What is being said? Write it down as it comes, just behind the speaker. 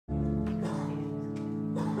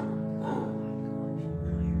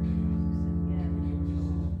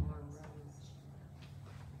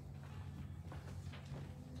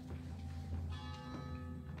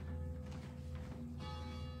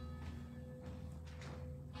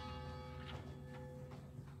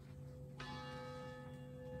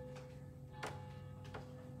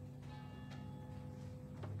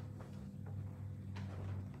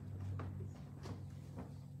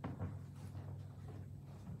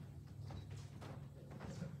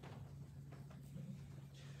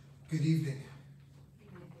Good evening.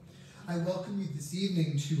 I welcome you this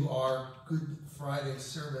evening to our Good Friday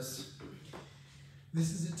service.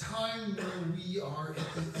 This is a time where we are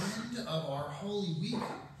at the end of our Holy Week,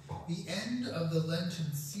 the end of the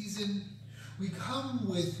Lenten season. We come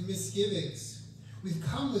with misgivings. We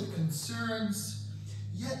come with concerns,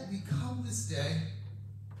 yet we come this day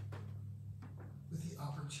with the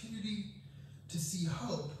opportunity to see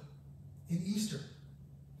hope in Easter.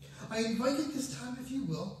 I invite you this time, if you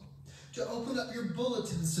will, to open up your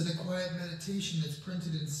bulletins to the quiet meditation that's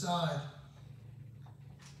printed inside.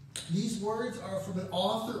 These words are from an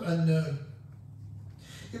author unknown.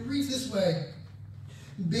 It reads this way: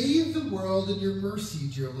 "Bathe the world in your mercy,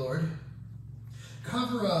 dear Lord.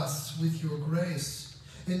 Cover us with your grace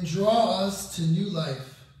and draw us to new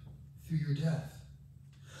life through your death.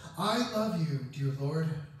 I love you, dear Lord.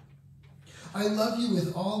 I love you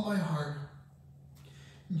with all my heart.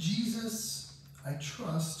 Jesus, I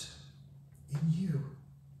trust in you."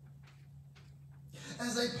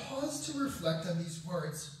 As I pause to reflect on these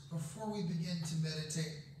words before we begin to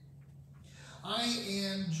meditate, I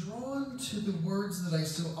am drawn to the words that I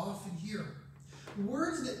so often hear,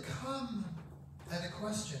 words that come at a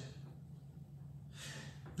question.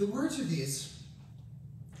 The words are these: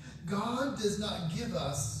 God does not give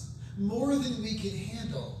us more than we can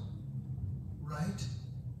handle, right?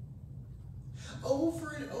 Over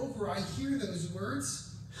and over I hear those words.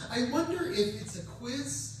 I wonder if it's a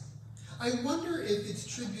quiz. I wonder if it's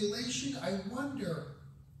tribulation. I wonder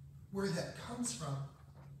where that comes from.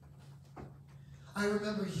 I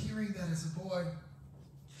remember hearing that as a boy,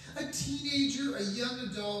 a teenager, a young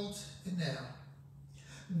adult, and now.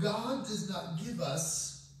 God does not give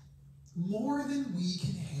us more than we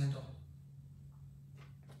can handle.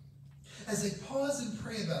 As I pause and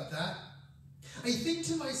pray about that, I think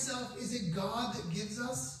to myself, is it God that gives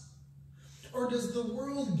us? Or does the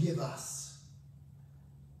world give us?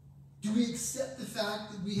 Do we accept the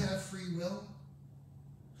fact that we have free will?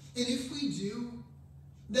 And if we do,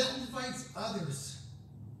 that invites others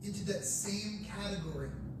into that same category.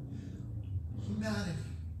 Humanity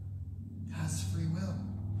has free will.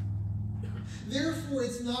 Therefore,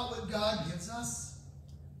 it's not what God gives us,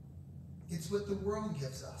 it's what the world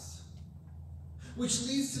gives us. Which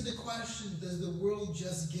leads to the question, does the world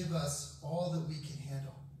just give us all that we can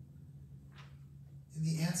handle? And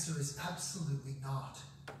the answer is absolutely not.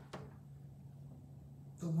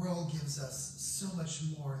 The world gives us so much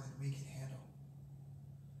more than we can handle.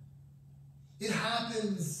 It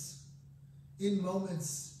happens in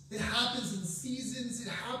moments. It happens in seasons. It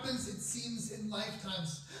happens, it seems, in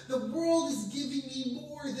lifetimes. The world is giving me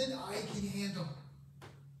more than I can handle.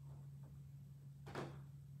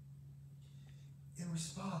 In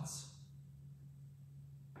response,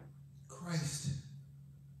 Christ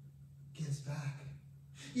gives back.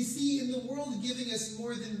 You see, in the world giving us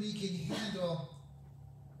more than we can handle,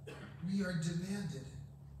 we are demanded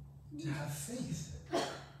to have faith.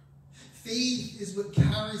 Faith is what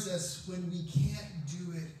carries us when we can't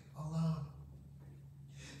do it alone.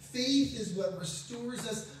 Faith is what restores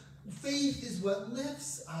us. Faith is what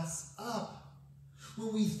lifts us up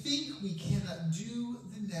when we think we cannot do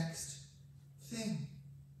the next thing.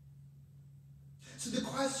 So the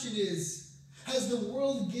question is, has the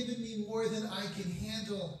world given me more than I can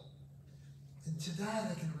handle? And to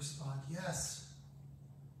that I can respond, yes.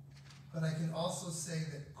 But I can also say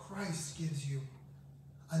that Christ gives you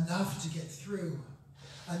enough to get through,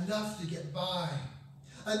 enough to get by,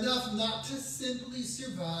 enough not to simply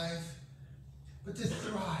survive, but to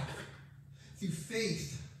thrive through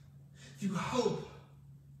faith, through hope,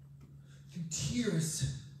 through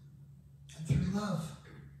tears, and through love.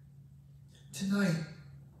 Tonight,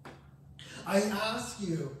 I ask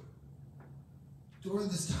you, during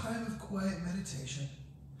this time of quiet meditation,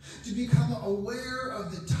 to become aware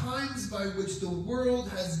of the times by which the world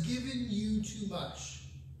has given you too much,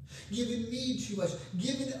 given me too much,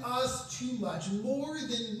 given us too much, more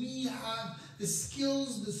than we have the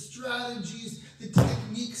skills, the strategies, the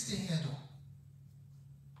techniques to handle.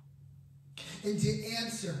 And to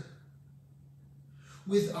answer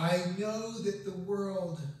with, I know that the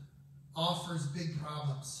world offers big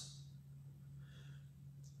problems,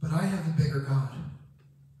 but I have a bigger God.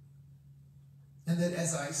 And that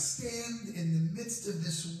as I stand in the midst of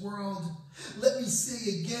this world, let me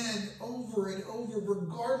say again, over and over,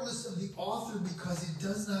 regardless of the author, because it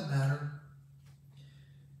does not matter,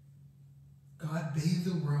 God, bathe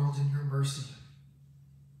the world in your mercy.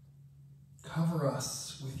 Cover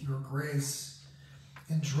us with your grace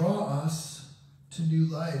and draw us to new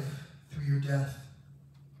life through your death.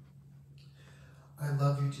 I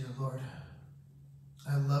love you, dear Lord.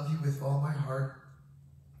 I love you with all my heart.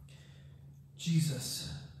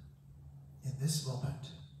 Jesus, in this moment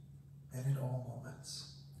and in all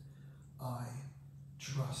moments, I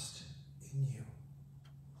trust in you.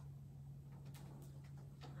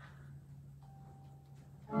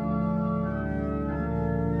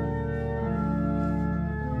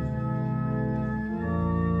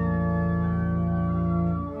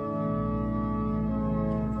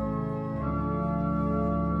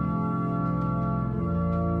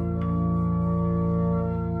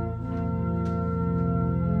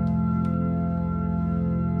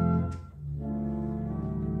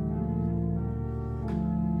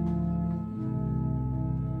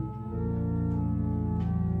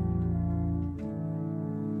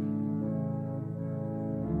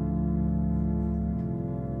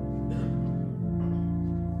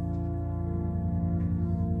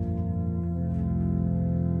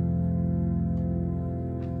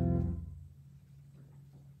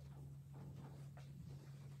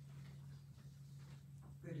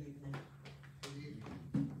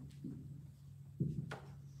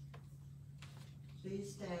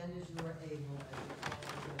 Please stand as you are able as you call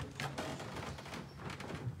for the benediction.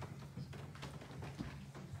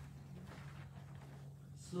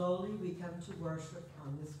 Slowly we come to worship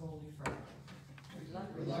on this Holy Friday.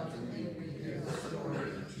 Reluctantly we hear the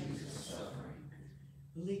story of Jesus' suffering.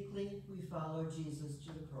 Bleakly we follow Jesus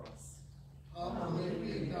to the cross. Humbly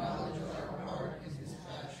we acknowledge our part in his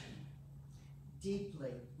passion.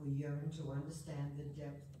 Deeply we yearn to understand the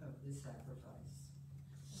depth of this sacrifice.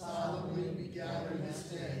 Solemnly we gather this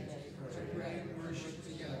day to pray and worship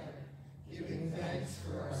together, giving thanks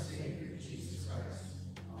for our Savior Jesus Christ.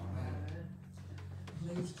 Amen.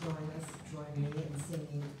 Please join me in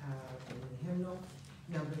singing in the hymnal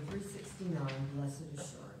number 369, Blessed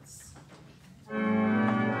Assurance.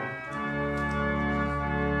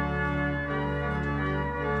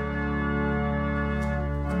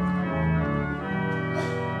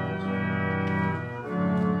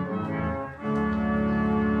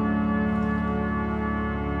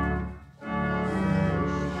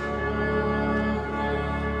 Blessed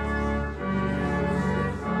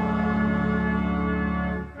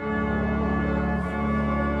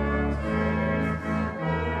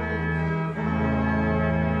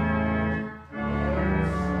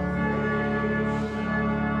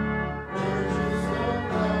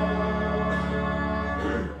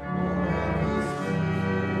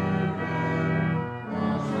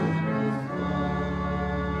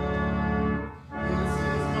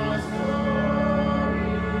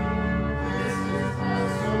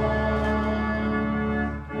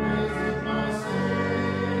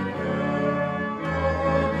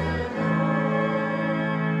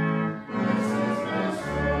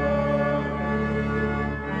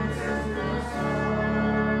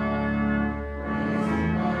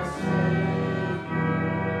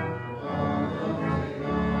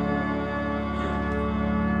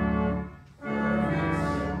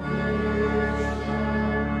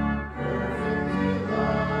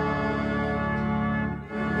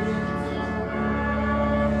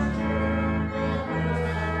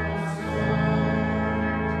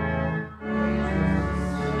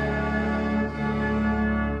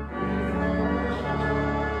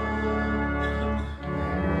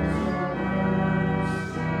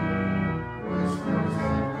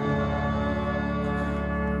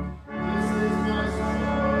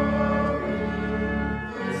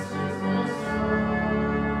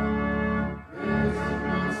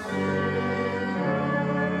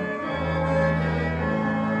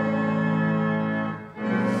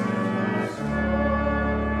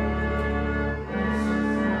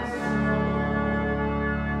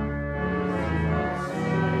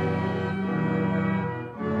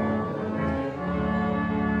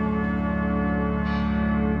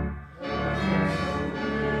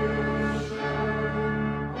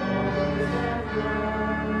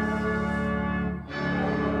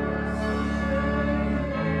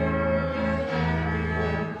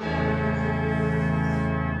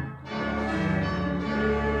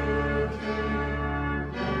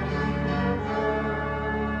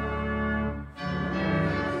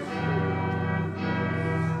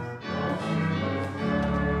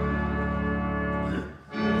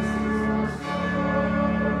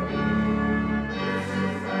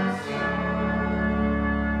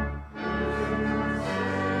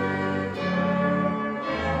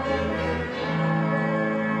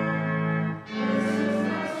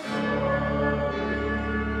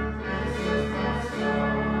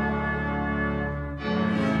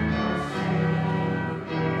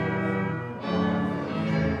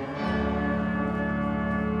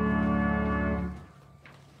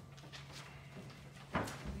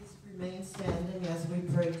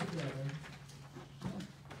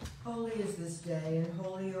day, and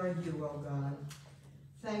holy are you, O God.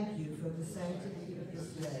 Thank you for the sanctity of this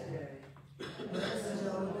day. Let us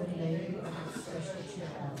know the name of the special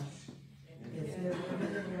challenge. If there were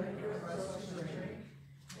a drink for us to drink,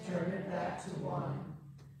 turn it back to wine.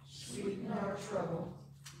 Sweeten our trouble,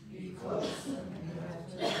 be close and we have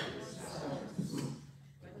to make silence.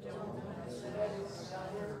 But don't let us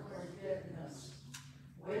suffer or deaden us.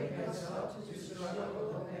 Wake us up to the struggle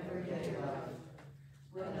of everyday life.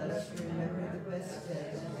 Let us remember the best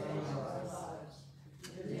days of our lives,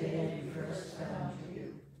 the day we first found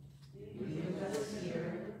you. Be with us here,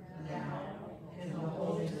 now, in the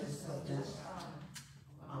holiness of this time.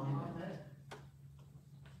 Amen.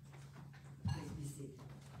 Please be seated.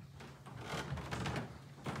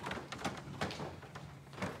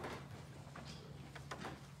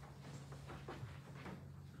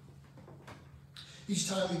 Each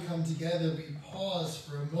time we come together, we pause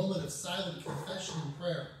for a moment of silent confession and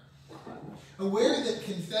prayer, aware that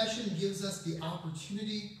confession gives us the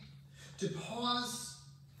opportunity to pause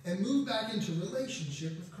and move back into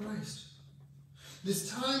relationship with Christ. This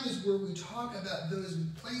time is where we talk about those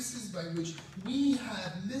places by which we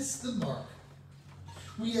have missed the mark.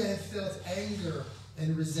 We have felt anger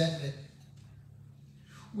and resentment.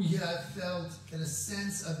 We have felt in a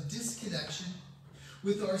sense of disconnection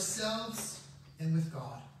with ourselves and with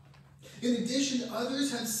God. In addition,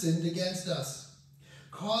 others have sinned against us,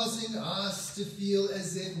 causing us to feel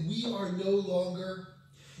as if we are no longer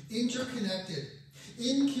interconnected,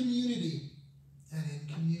 in community, and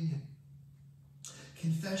in communion.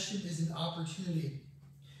 Confession is an opportunity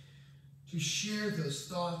to share those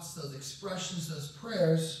thoughts, those expressions, those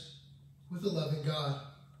prayers with a loving God.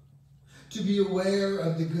 To be aware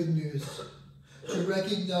of the good news. To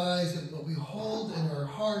recognize that what we hold in our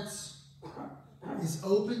hearts is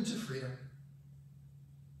open to freedom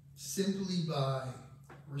simply by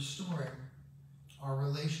restoring our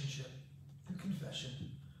relationship through confession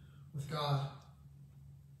with God.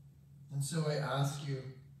 And so I ask you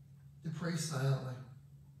to pray silently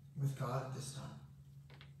with God at this time.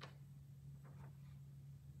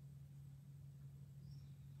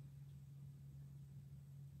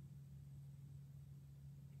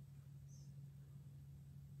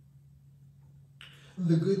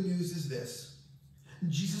 The good news is this: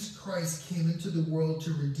 Jesus Christ came into the world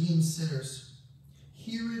to redeem sinners.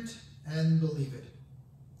 Hear it and believe it.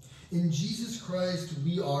 In Jesus Christ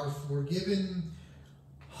we are forgiven.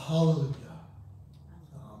 Hallelujah.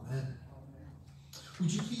 Amen.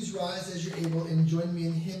 Would you please rise as you're able and join me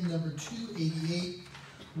in hymn number 288?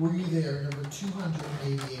 Were you there? Number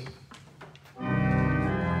 288.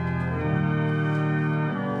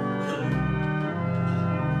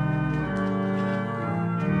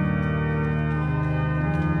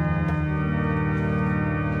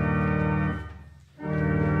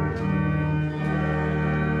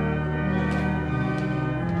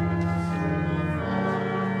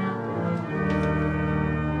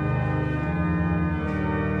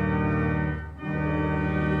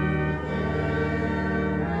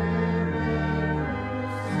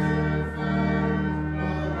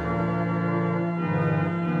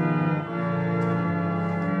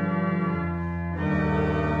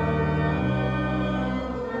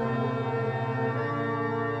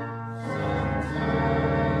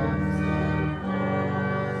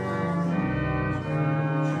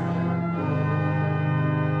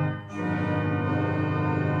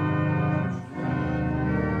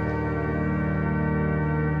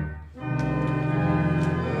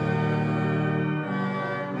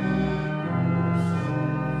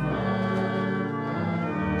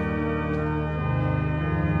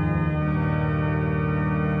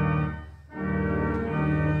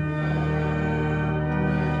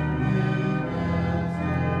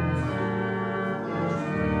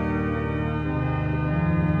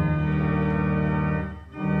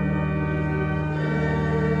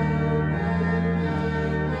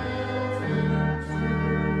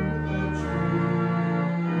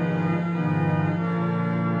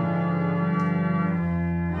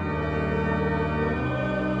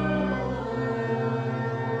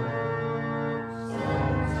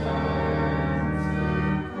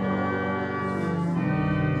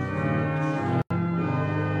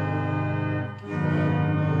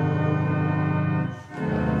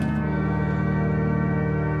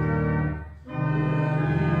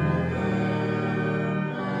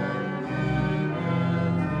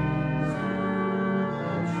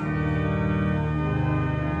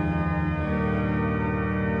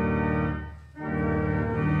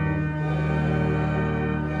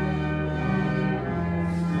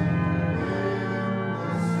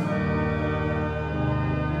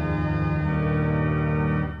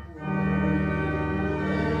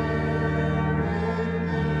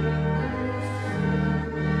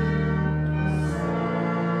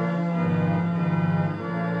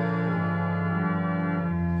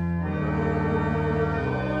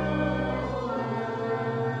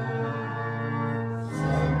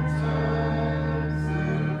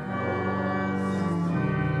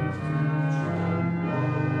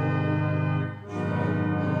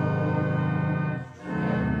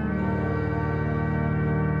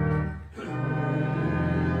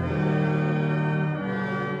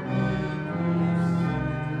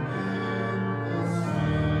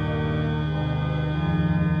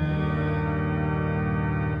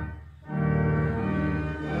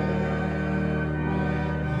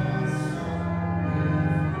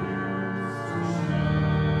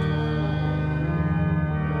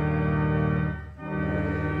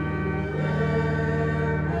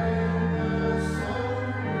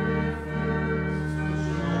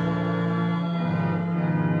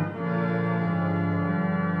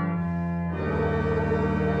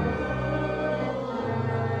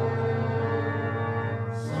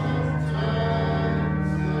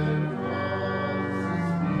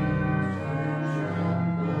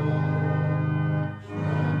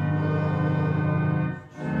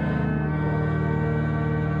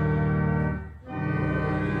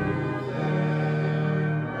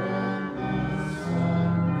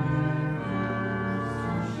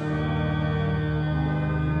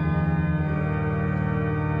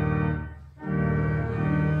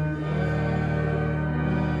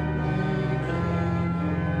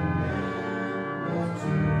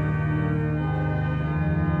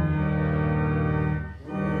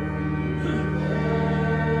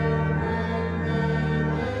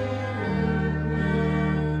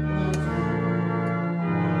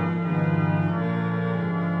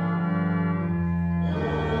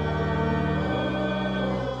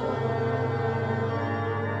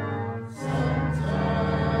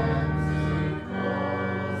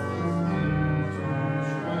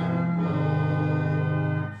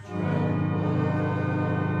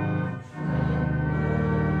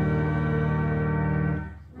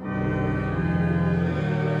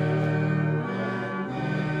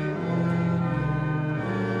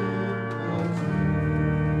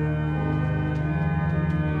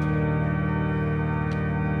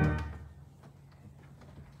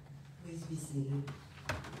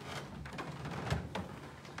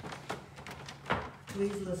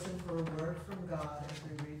 Please listen for a word from God as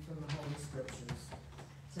we read from the Holy Scriptures.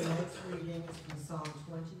 Tonight's reading is from Psalm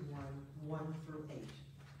 21, 1 through 8.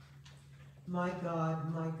 My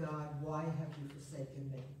God, why have you forsaken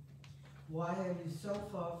me? Why are you so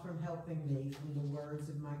far from helping me from the words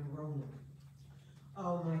of my groaning?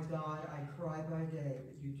 Oh my God, I cry by day,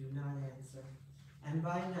 but you do not answer, and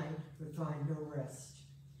by night, but find no rest.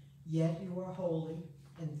 Yet you are holy,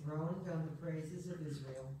 enthroned on the praises of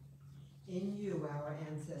Israel. In you our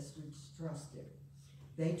ancestors trusted.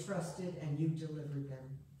 They trusted and you delivered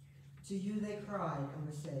them. To you they cried and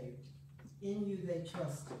were saved. In you they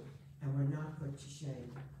trusted and were not put to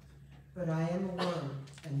shame. But I am a worm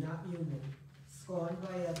and not human, scorned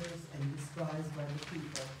by others and despised by the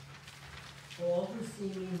people. All who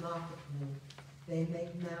see me mock at me. They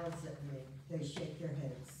make mouths at me. They shake their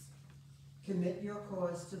heads. Commit your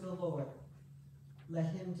cause to the Lord.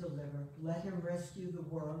 Let him deliver. Let him rescue the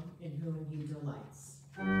worm in whom he delights.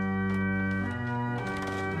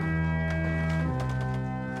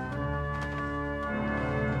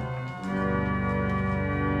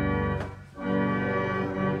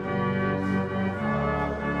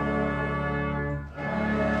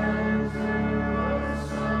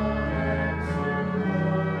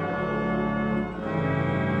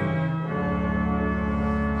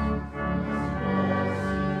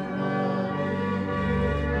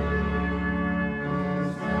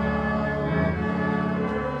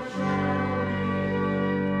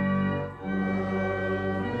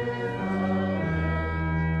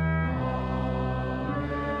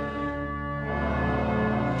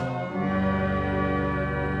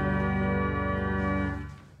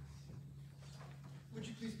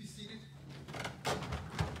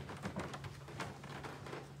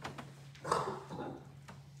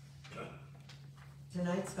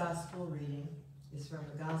 Tonight's gospel reading is from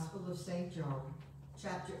the Gospel of St. John,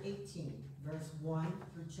 chapter 18, verse 1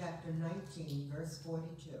 through chapter 19, verse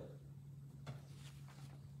 42.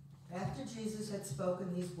 After Jesus had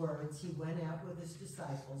spoken these words, he went out with his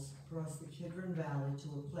disciples across the Kidron Valley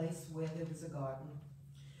to a place where there was a garden,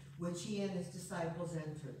 which he and his disciples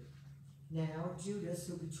entered. Now Judas,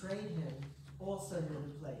 who betrayed him, also knew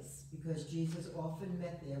the place, because Jesus often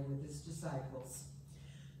met there with his disciples.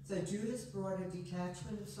 So Judas brought a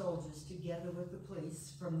detachment of soldiers together with the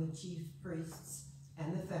police from the chief priests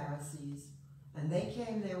and the Pharisees, and they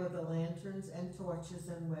came there with the lanterns and torches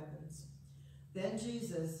and weapons. Then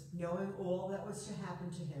Jesus, knowing all that was to happen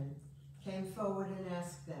to him, came forward and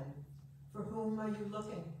asked them, "For whom are you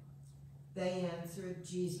looking?" They answered,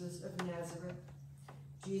 "Jesus of Nazareth."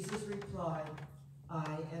 Jesus replied,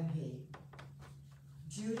 "I am he."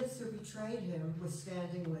 Judas, who betrayed him, was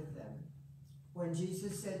standing with them. When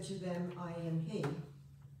Jesus said to them, "I am he,"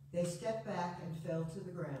 they stepped back and fell to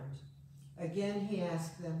the ground. Again he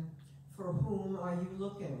asked them, "For whom are you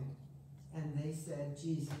looking?" And they said,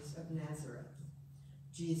 "Jesus of Nazareth."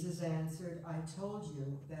 Jesus answered, "I told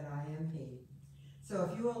you that I am he. So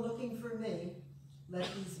if you are looking for me, let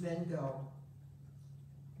these men go."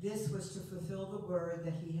 This was to fulfill the word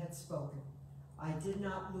that he had spoken. "I did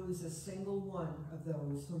not lose a single one of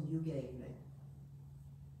those whom you gave me."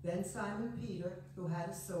 Then Simon Peter, who had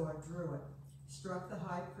a sword, drew it, struck the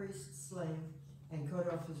high priest's slave, and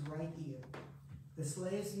cut off his right ear. The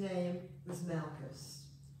slave's name was Malchus.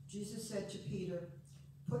 Jesus said to Peter,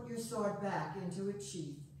 "Put your sword back into its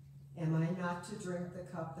sheath. Am I not to drink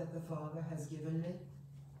the cup that the Father has given me?"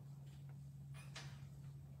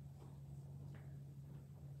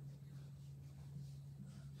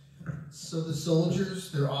 So the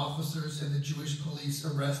soldiers, their officers, and the Jewish police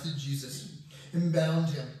arrested Jesus and bound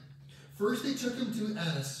him. First they took him to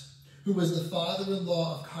Annas, who was the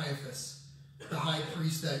father-in-law of Caiaphas, the high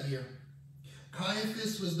priest that year.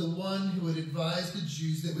 Caiaphas was the one who had advised the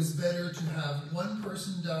Jews that it was better to have one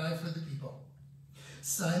person die for the people.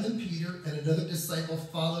 Simon Peter and another disciple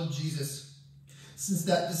followed Jesus. Since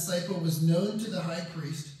that disciple was known to the high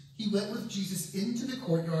priest, he went with Jesus into the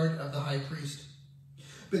courtyard of the high priest.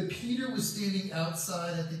 But Peter was standing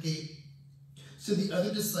outside at the gate. So the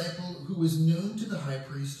other disciple, who was known to the high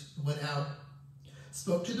priest, went out,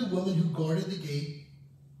 spoke to the woman who guarded the gate,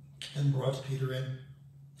 and brought Peter in.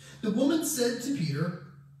 The woman said to Peter,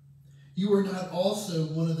 "You are not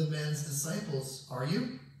also one of the man's disciples, are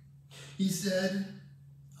you?" He said,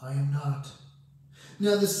 "I am not."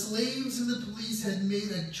 Now the slaves and the police had made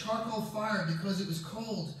a charcoal fire because it was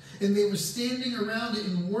cold, and they were standing around it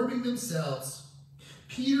and warming themselves.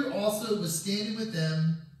 Peter also was standing with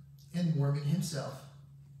them and warming himself.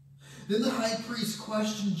 Then the high priest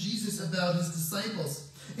questioned Jesus about his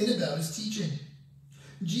disciples and about his teaching.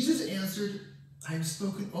 Jesus answered, "I have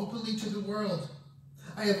spoken openly to the world.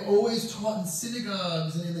 I have always taught in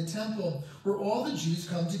synagogues and in the temple where all the Jews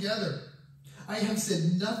come together. I have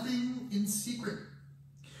said nothing in secret.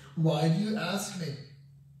 Why do you ask me?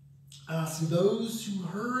 Ask those who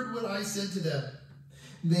heard what I said to them.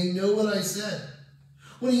 They know what I said.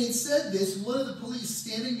 When he had said this, one of the police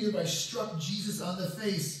standing nearby struck Jesus on the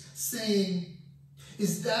face, saying,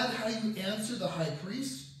 "Is that how you answer the high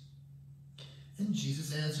priest?" And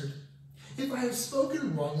Jesus answered, "If I have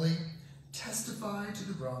spoken wrongly, testify to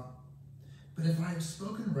the wrong. But if I have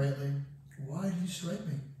spoken rightly, why do you strike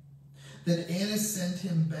me?" Then Annas sent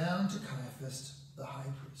him bound to Caiaphas, the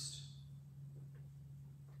high priest.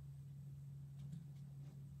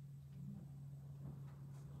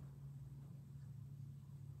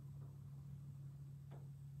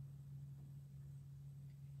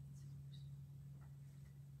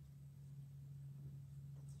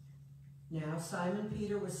 Now Simon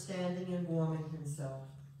Peter was standing and warming himself.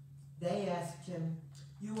 They asked him,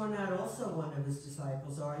 "You are not also one of his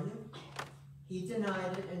disciples, are you?" He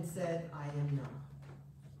denied it and said, "I am not."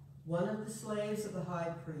 One of the slaves of the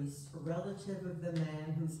high priest, a relative of the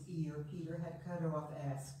man whose ear Peter had cut off,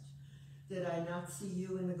 asked, "Did I not see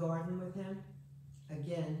you in the garden with him?"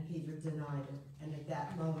 Again, Peter denied it, and at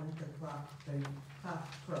that moment the cock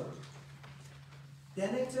crowed.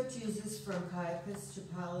 Then they took Jesus from Caiaphas to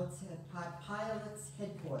Pilate's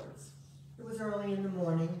headquarters. It was early in the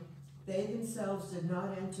morning. They themselves did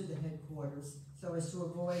not enter the headquarters so as to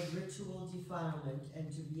avoid ritual defilement and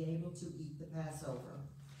to be able to eat the Passover.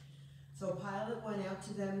 So Pilate went out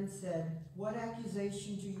to them and said, "What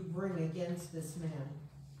accusation do you bring against this man?"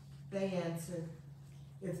 They answered,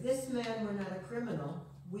 "If this man were not a criminal,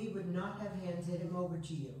 we would not have handed him over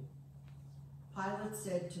to you." Pilate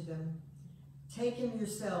said to them, "Take him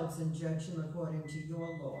yourselves and judge him according to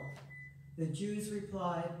your law." The Jews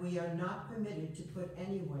replied, "We are not permitted to put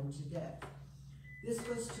anyone to death." This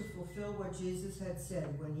was to fulfill what Jesus had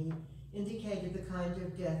said when he indicated the kind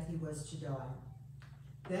of death he was to die.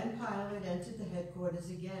 Then Pilate entered the headquarters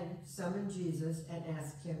again, summoned Jesus, and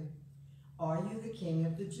asked him, "Are you the king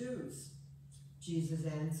of the Jews?" Jesus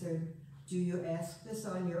answered, "Do you ask this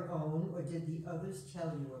on your own, or did the others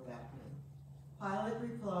tell you about me?" Pilate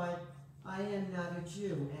replied, "I am not a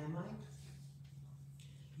Jew, am I?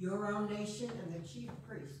 Your own nation and the chief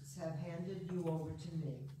priests have handed you over to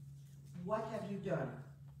me. What have you done?"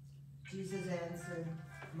 Jesus answered,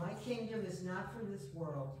 "My kingdom is not from this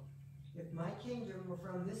world. If my kingdom were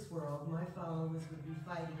from this world, my followers would be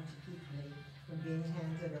fighting to keep me from being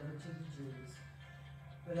handed over to the Jews.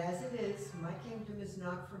 But as it is, my kingdom is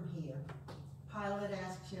not from here." Pilate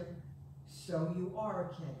asked him, "So you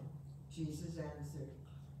are a king?" Jesus answered,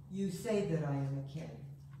 "You say that I am a king.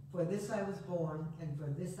 For this I was born, and for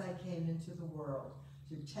this I came into the world,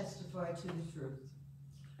 to testify to the truth.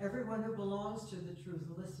 Everyone who belongs to the truth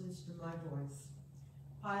listens to my voice."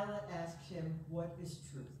 Pilate asked him, "What is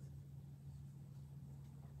truth?"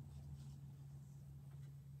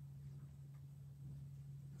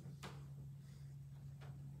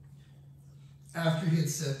 After he had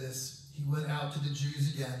said this, he went out to the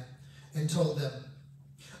Jews again and told them,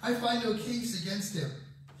 "I find no case against him.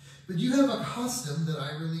 But you have a custom that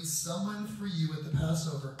I release someone for you at the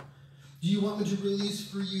Passover. Do you want me to release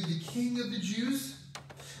for you the king of the Jews?"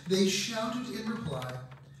 They shouted in reply,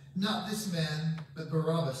 "Not this man, but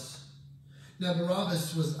Barabbas." Now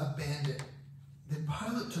Barabbas was a bandit. Then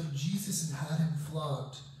Pilate took Jesus and had him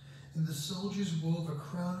flogged. And the soldiers wove a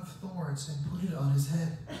crown of thorns and put it on his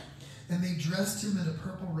head. And they dressed him in a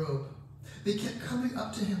purple robe. They kept coming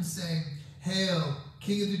up to him saying, "Hail,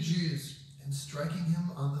 King of the Jews," and striking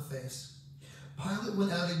him on the face. Pilate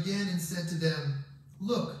went out again and said to them,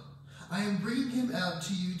 "Look, I am bringing him out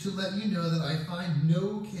to you to let you know that I find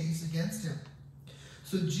no case against him."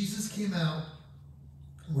 So Jesus came out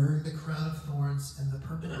wearing the crown of thorns and the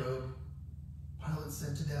purple robe. Pilate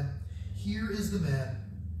said to them, "Here is the man."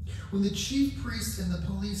 When the chief priests and the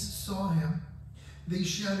police saw him, they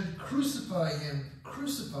shouted, "Crucify him!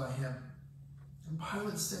 Crucify him!" And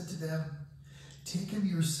Pilate said to them, "Take him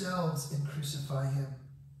yourselves and crucify him.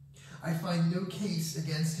 I find no case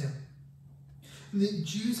against him." And the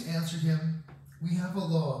Jews answered him, "We have a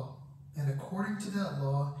law, and according to that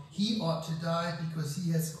law, he ought to die because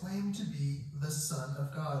he has claimed to be the Son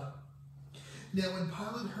of God." Now when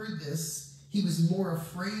Pilate heard this, he was more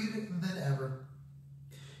afraid than ever.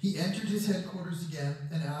 He entered his headquarters again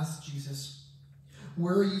and asked Jesus,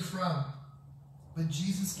 "Where are you from?" But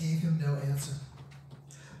Jesus gave him no answer.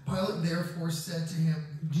 Pilate therefore said to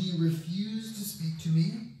him, "Do you refuse to speak to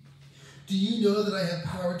me? Do you know that I have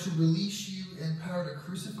power to release you and power to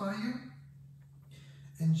crucify you?"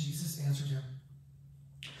 And Jesus answered him,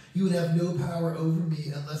 You would have no power over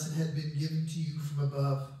me unless it had been given to you from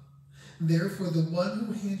above. Therefore, the one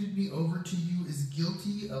who handed me over to you is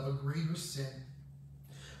guilty of a greater sin."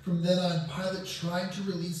 From then on, Pilate tried to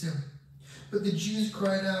release him. But the Jews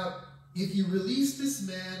cried out, "If you release this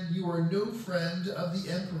man, you are no friend of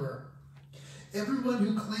the emperor. Everyone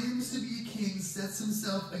who claims to be a king sets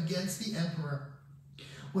himself against the emperor."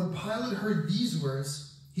 When Pilate heard these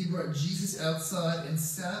words, he brought Jesus outside and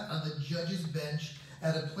sat on the judge's bench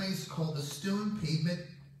at a place called the Stone Pavement,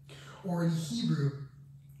 or in Hebrew,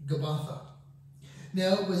 Gabbatha.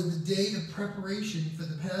 Now it was the day of preparation for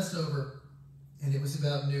the Passover, and it was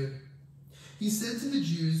about noon. He said to the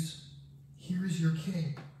Jews, "Here is your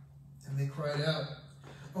king." And they cried out,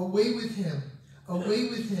 "Away with him! Away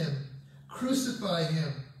with him! Crucify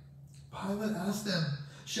him!" Pilate asked them,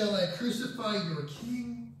 "Shall I crucify your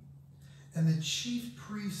king?" And the chief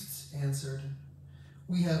priests answered,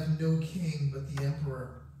 "We have no king but the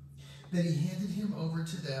emperor." Then he handed him over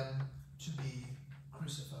to them to be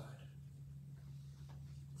crucified.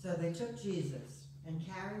 So they took Jesus, and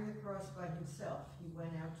carrying the cross by himself, he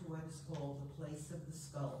went out to what is called the place of the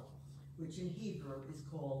skull, which in Hebrew is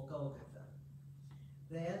called Golgotha.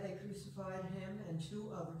 There they crucified him and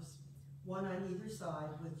two others, one on either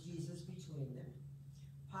side, with Jesus between them.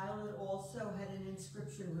 Pilate also had an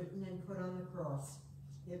inscription written and put on the cross.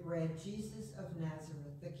 It read, "Jesus of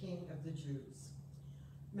Nazareth, the King of the Jews."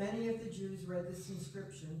 Many of the Jews read this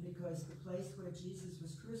inscription because the place where Jesus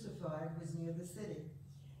was crucified was near the city,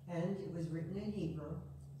 and it was written in Hebrew,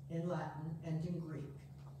 in Latin, and in Greek.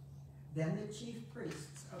 Then the chief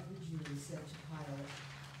priests of the Jews said to Pilate,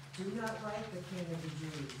 "Do not write the King of the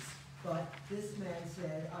Jews, but this man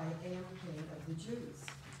said, 'I am King of the Jews.'"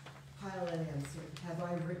 Pilate answered,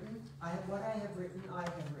 what I have written, I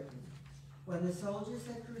have written." When the soldiers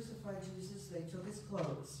had crucified Jesus, they took his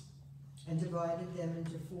clothes and divided them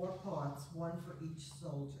into 4 parts, one for each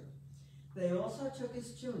soldier. They also took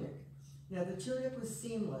his tunic. Now the tunic was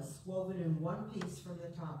seamless, woven in one piece from the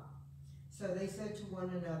top. So they said to one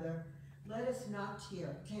another, "Let us not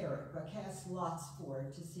tear it, but cast lots for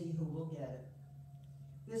it to see who will get it."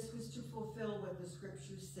 This was to fulfill what the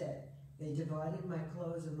scriptures said. "They divided my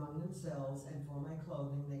clothes among themselves, and for my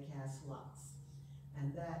clothing they cast lots."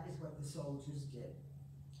 And that is what the soldiers did.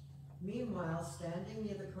 Meanwhile, standing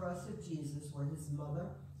near the cross of Jesus were his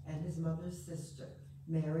mother and his mother's sister,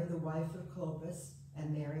 Mary, the wife of Clopas,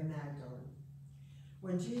 and Mary Magdalene.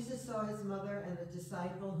 When Jesus saw his mother and the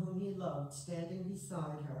disciple whom he loved standing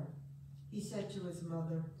beside her, he said to his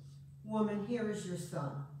mother, "Woman, here is your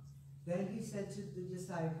son." Then he said to the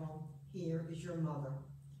disciple, "Here is your mother."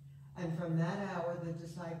 And from that hour the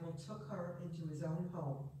disciple took her into his own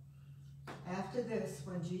home. After this,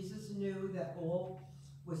 when Jesus knew that all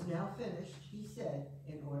was now finished, he said,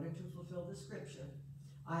 in order to fulfill the scripture,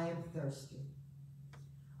 "I am thirsty."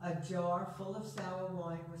 A jar full of sour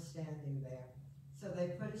wine was standing there. So they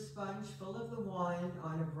put a sponge full of the wine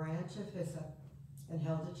on a branch of hyssop and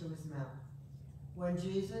held it to his mouth. When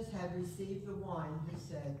Jesus had received the wine, he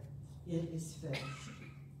said, "It is finished."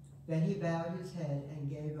 Then he bowed his head and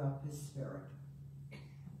gave up his spirit.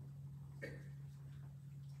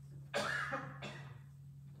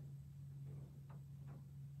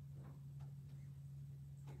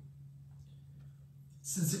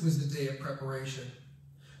 Since it was the day of preparation,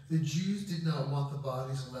 the Jews did not want the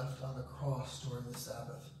bodies left on the cross during the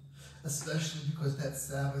Sabbath, especially because that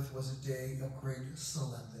Sabbath was a day of great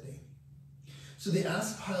solemnity. So they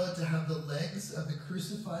asked Pilate to have the legs of the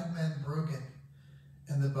crucified man broken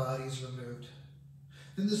and the bodies removed.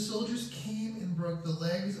 Then the soldiers came and broke the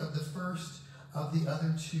legs of the first of the other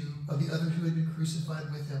who had been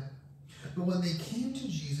crucified with him. But when they came to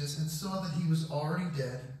Jesus and saw that he was already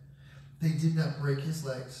dead, they did not break his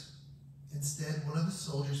legs. Instead, one of the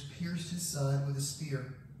soldiers pierced his side with a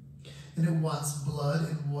spear, and at once blood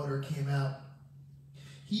and water came out.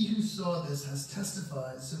 He who saw this has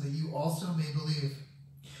testified so that you also may believe.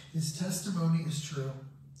 His testimony is true,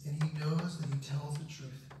 and he knows that he tells the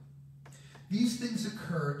truth. These things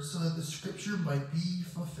occurred so that the scripture might be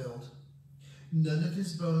fulfilled. None of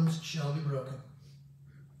his bones shall be broken.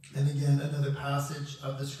 And again, another passage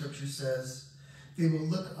of the scripture says, "They will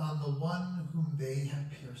look on the one whom they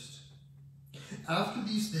have pierced." After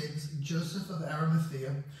these things, Joseph of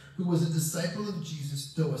Arimathea, who was a disciple of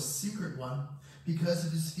Jesus, though a secret one, because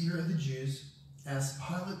of his fear of the Jews, asked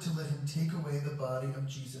Pilate to let him take away the body of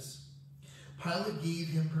Jesus. Pilate gave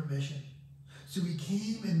him permission, so he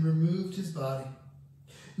came and removed his body.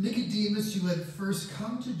 Nicodemus, who had first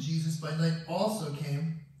come to Jesus by night, also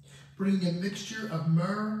came, bringing a mixture of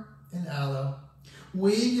myrrh and aloe,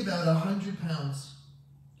 weighing about 100 pounds.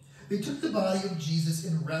 They took the body of Jesus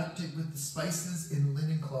and wrapped it with the spices in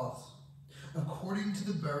linen cloths, according to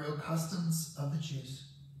the burial customs of the Jews.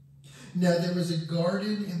 Now there was a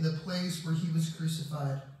garden in the place where he was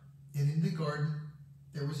crucified, and in the garden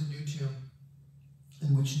there was a new tomb,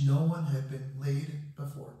 in which no one had been laid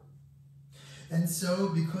before. And so,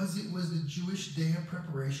 because it was the Jewish day of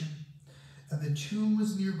preparation, and the tomb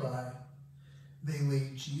was nearby, they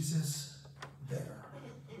laid Jesus there.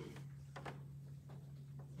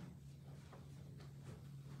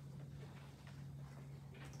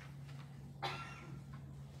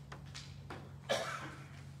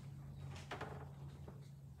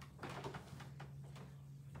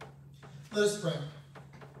 Let us pray.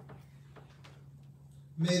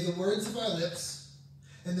 May the words of our lips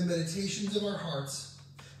and the meditations of our hearts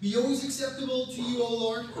be always acceptable to you, O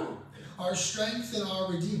Lord, our strength and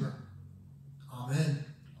our Redeemer. Amen.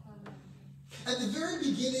 At the very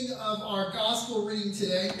beginning of our gospel reading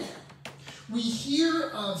today, we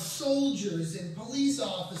hear of soldiers and police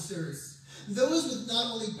officers, those with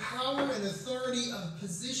not only power and authority of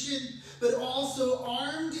position, but also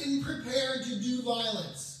armed and prepared to do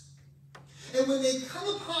violence. And when they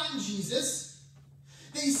come upon Jesus,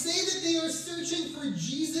 they say that they are searching for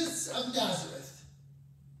Jesus of Nazareth.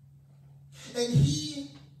 And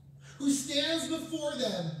he who stands before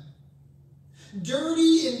them,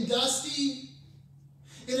 dirty and dusty,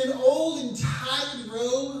 in an old and tattered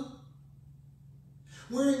robe,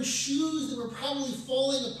 wearing shoes that were probably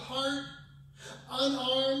falling apart,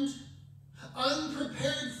 unarmed,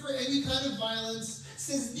 unprepared for any kind of violence,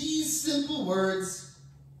 says these simple words,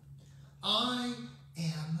 I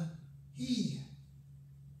am he.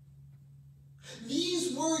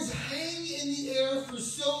 These words hang in the air for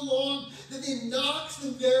so long that they knock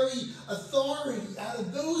the very authority out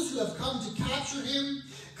of those who have come to capture him,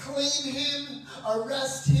 claim him,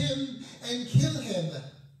 arrest him, and kill him.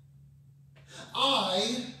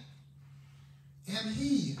 I am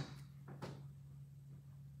he.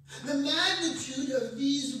 The magnitude of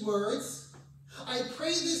these words, I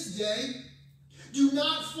pray this day, do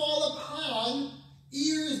not fall upon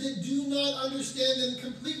ears that do not understand them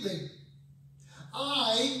completely.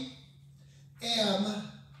 I am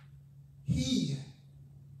he.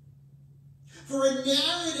 For a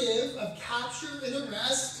narrative of capture and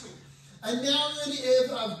arrest, a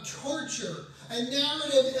narrative of torture, a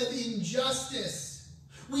narrative of injustice,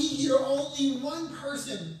 we hear only one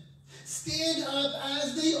person stand up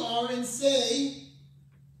as they are and say,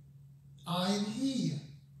 I am he.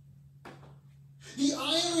 The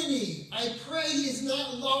irony, I pray, is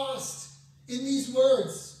not lost in these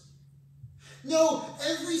words. No,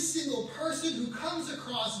 every single person who comes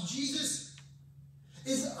across Jesus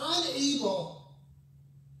is unable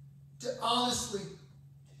to honestly,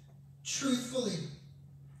 truthfully,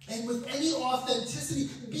 and with any authenticity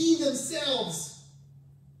be themselves.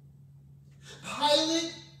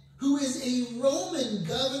 Pilate, who is a Roman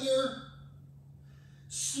governor,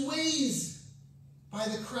 sways by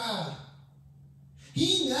the crowd.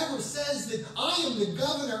 He never says that I am the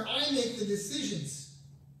governor, I make the decisions.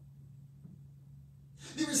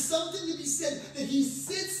 There is something to be said that he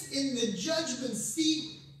sits in the judgment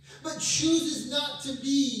seat, but chooses not to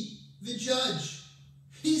be the judge.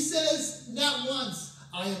 He says not once,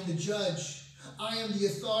 I am the judge, I am the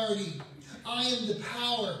authority, I am the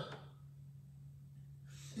power.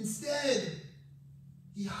 Instead,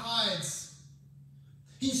 he hides.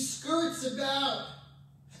 He skirts about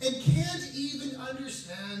and can't even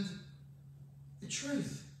understand the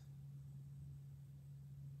truth.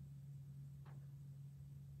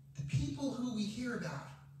 The people who we hear about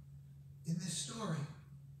in this story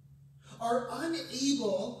are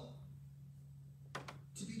unable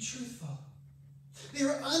to be truthful. They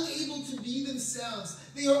are unable to be themselves.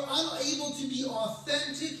 They are unable to be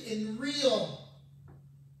authentic and real.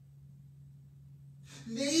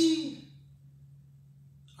 They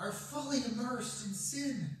are fully immersed in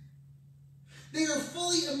sin. They are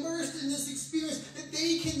fully immersed in this experience that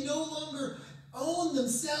they can no longer own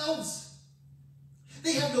themselves.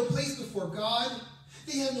 They have no place before God.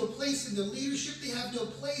 They have no place in the leadership. They have no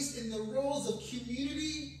place in the roles of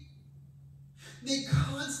community. They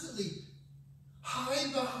constantly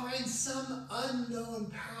hide behind some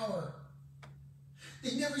unknown power.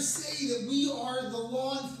 They never say that we are the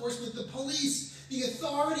law enforcement, the police, the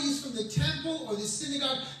authorities from the temple or the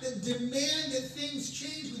synagogue that demand that things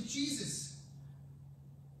change with Jesus.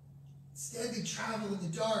 Instead, they travel in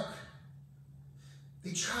the dark.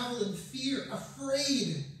 They travel in fear,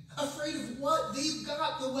 afraid of what? They've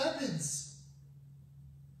got the weapons.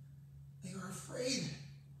 They are afraid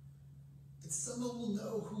that someone will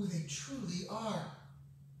know who they truly are.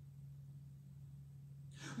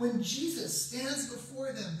 when Jesus stands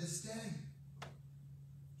before them this day,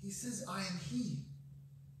 he says, I am he.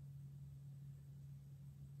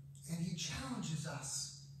 And he challenges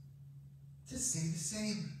us to say the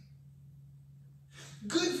same.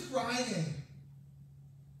 Good Friday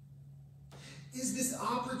is this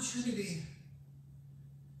opportunity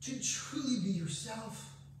to truly be yourself.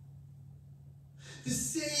 To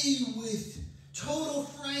say with total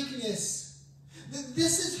frankness that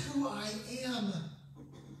this is who I am.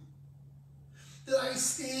 That I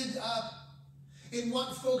stand up and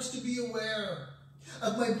want folks to be aware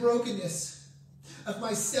of my brokenness, of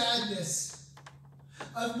my sadness,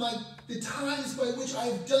 of the times by which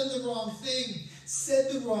I've done the wrong thing,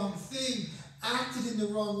 said the wrong thing, acted in the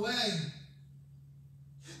wrong way.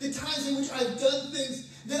 The times in which I've done things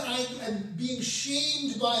that I am being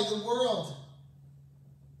shamed by the world.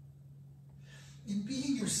 In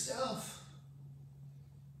being yourself.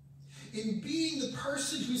 In being the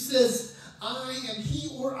person who says, I am he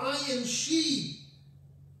or I am she.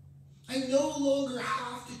 I no longer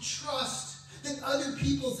have to trust that other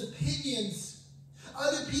people's opinions,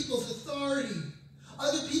 other people's authority,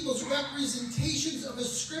 other people's representations of a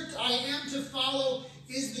script I am to follow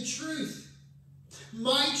is the truth.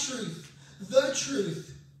 My truth, the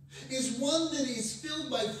truth, is one that is filled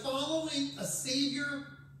by following a Savior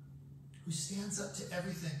who stands up to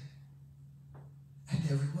everything and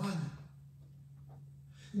everyone.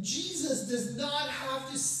 Jesus does not have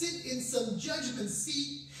to sit in some judgment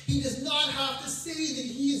seat. He does not have to say that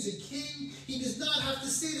he is a king. He does not have to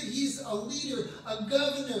say that he's a leader, a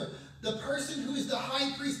governor, the person who is the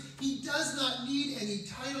high priest. He does not need any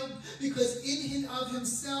title because in and of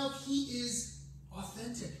himself, he is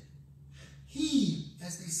authentic. He,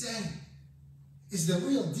 as they say, is the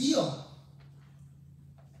real deal.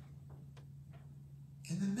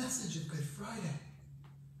 And the message of Good Friday,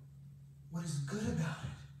 what is good about it,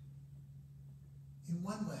 in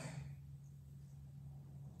one way,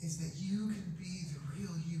 is that you can be the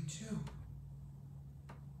real you too.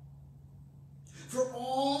 For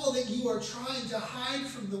all that you are trying to hide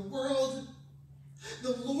from the world,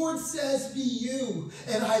 the Lord says, be you,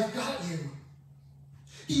 and I've got you.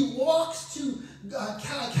 He walks to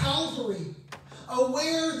Calvary,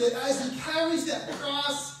 aware that as he carries that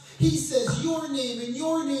cross, he says, your name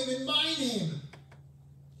and my name.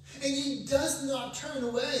 And he does not turn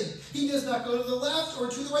away. He does not go to the left or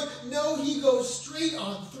to the right. No, he goes straight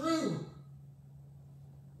on through.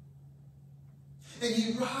 And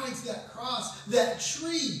he rides that cross, that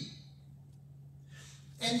tree.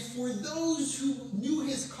 And for those who knew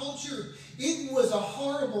his culture, it was a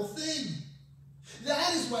horrible thing.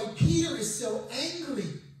 That is why Peter is so angry.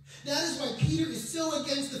 That is why Peter is so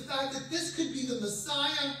against the fact that this could be the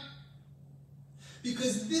Messiah.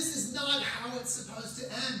 Because this is not how it's supposed to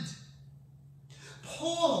end.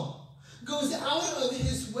 Paul goes out of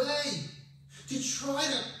his way to try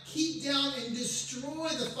to keep down and destroy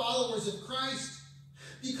the followers of Christ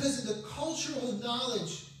because of the cultural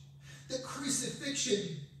knowledge that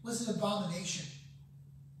crucifixion was an abomination.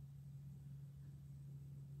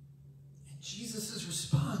 And Jesus'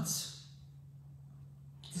 response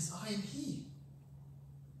is, I am he.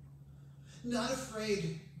 Not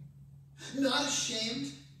afraid, not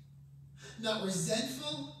ashamed, not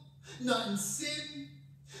resentful, not in sin,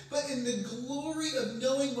 but in the glory of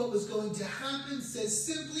knowing what was going to happen, says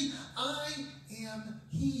simply, I am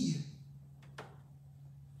he.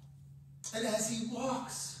 And as he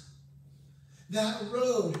walks that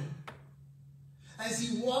road, as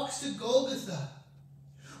he walks to Golgotha,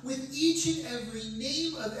 with each and every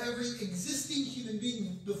name of every existing human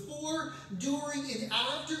being before, during, and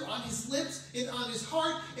after on his lips and on his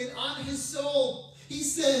heart and on his soul, he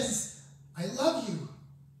says, I love you.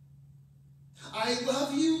 I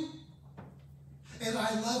love you, and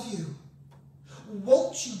I love you.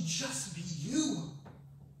 Won't you just be you?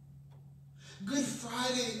 Good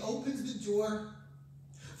Friday opens the door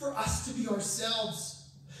for us to be ourselves.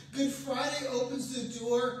 Good Friday opens the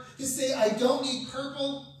door to say, I don't need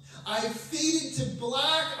purple. I've faded to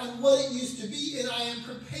black on what it used to be, and I am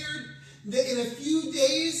prepared that in a few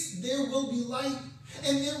days there will be light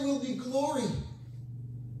and there will be glory.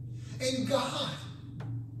 And God,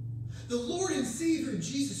 the Lord and Savior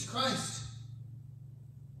Jesus Christ,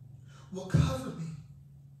 will cover me.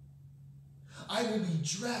 I will be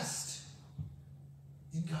dressed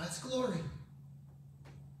in God's glory.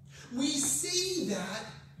 We see that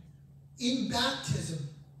in baptism.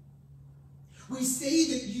 We say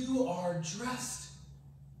that you are dressed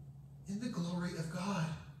in the glory of God.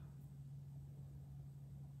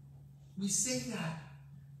 We say that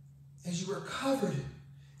as you are covered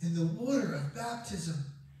in the water of baptism.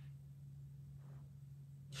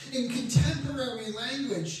 In contemporary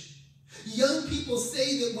language, young people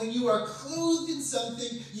say that when you are clothed in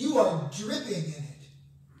something, you are dripping in it.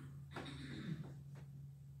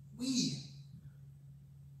 We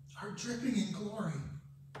are dripping in glory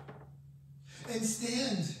and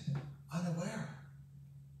stand unaware.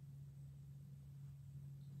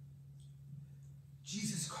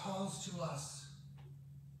 Jesus calls to us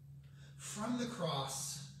from the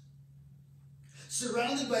cross,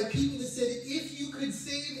 surrounded by people that said, if you could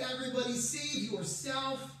save everybody, save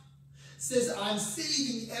yourself. Says, I'm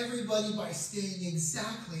saving everybody by staying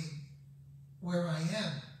exactly where I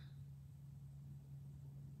am.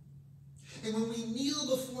 And when we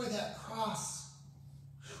kneel before that cross,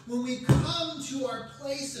 when we come to our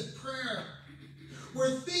place of prayer,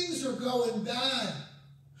 where things are going bad,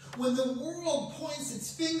 when the world points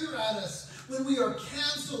its finger at us, when we are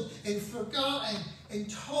canceled and forgotten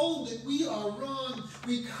and told that we are wrong,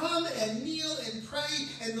 we come and kneel and pray,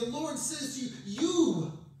 and the Lord says to you,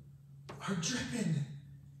 you are dripping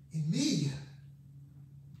in me,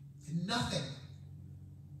 and nothing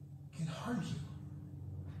can harm you.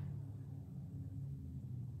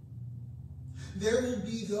 There will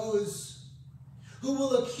be those who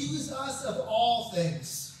will accuse us of all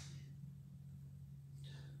things.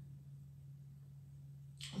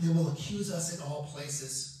 They will accuse us in all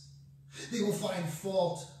places. They will find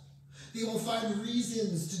fault. They will find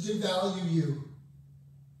reasons to devalue you.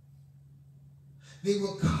 They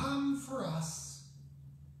will come for us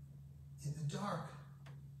in the dark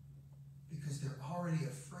because they're already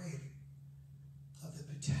afraid of the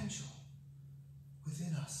potential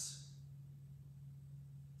within us.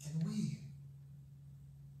 And we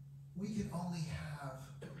can only have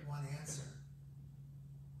one answer.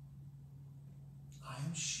 I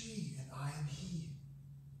am she and I am he.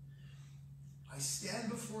 I stand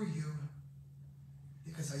before you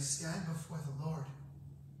because I stand before the Lord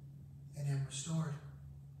and am restored.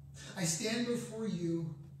 I stand before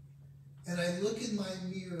you and I look in my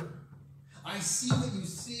mirror. I see what you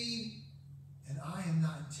see and I am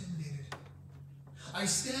not intimidated. I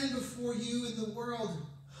stand before you in the world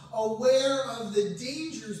aware of the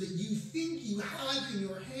dangers that you think you have in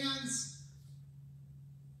your hands.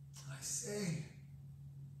 And I say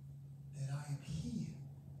that I am he.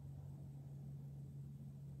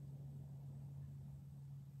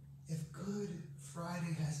 If Good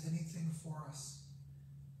Friday has anything for us,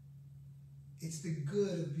 it's the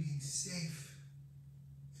good of being safe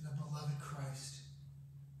in a beloved Christ.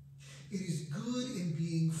 It is good in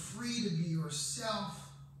being free to be yourself.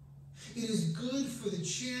 It is good for the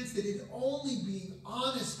chance that in only being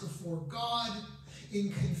honest before God,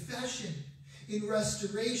 in confession, in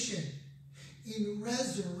restoration, in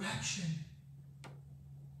resurrection,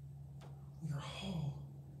 we are whole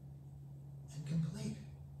and complete.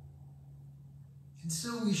 And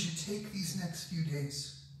so we should take these next few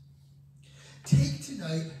days. Take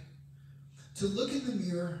tonight to look in the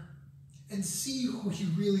mirror and see who you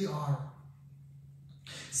really are.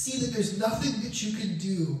 See that there's nothing that you can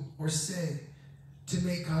do or say to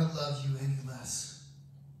make God love you any less.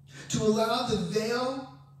 To allow the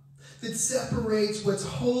veil that separates what's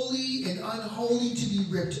holy and unholy to be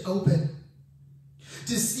ripped open.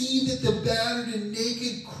 To see that the battered and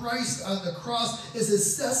naked Christ on the cross is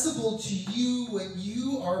accessible to you when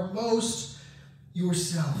you are most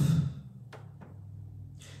yourself.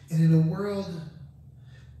 And in a world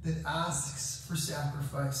that asks for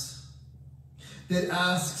sacrifice, that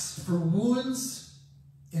asks for wounds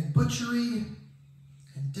and butchery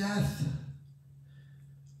and death,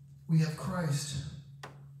 we have Christ,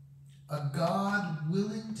 a God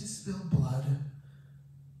willing to spill blood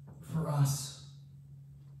for us.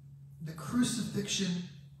 The crucifixion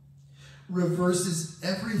reverses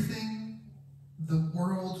everything the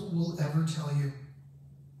world will ever tell you.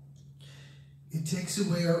 It takes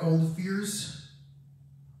away our old fears.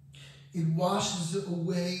 It washes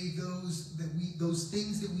away those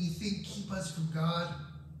things that we think keep us from God.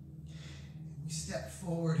 And we step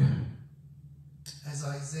forward, as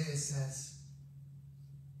Isaiah says,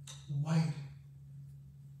 white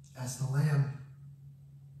as the Lamb.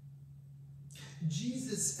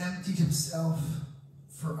 Jesus emptied himself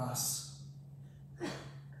for us.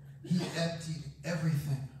 He emptied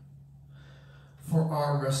everything for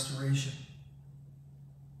our restoration.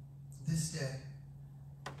 This day,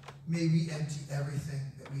 may we empty everything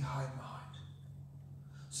that we hide behind,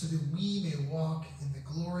 so that we may walk in the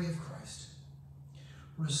glory of Christ,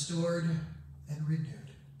 restored and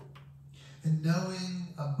renewed, and knowing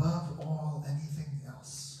above all anything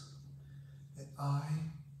else that I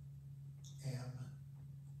am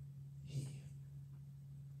he.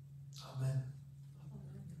 Amen.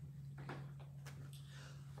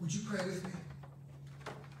 Would you pray with me?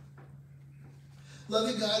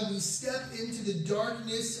 Loving God, we step into the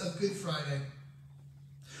darkness of Good Friday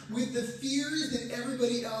with the fears that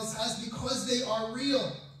everybody else has because they are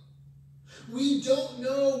real. We don't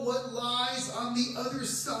know what lies on the other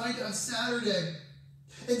side of Saturday.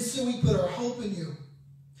 And so we put our hope in you.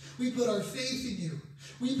 We put our faith in you.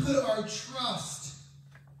 We put our trust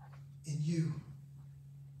in you.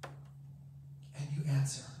 And you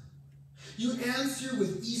answer. You answer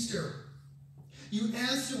with Easter. You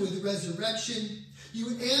answer with resurrection.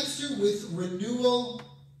 You answer with renewal.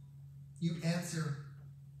 You answer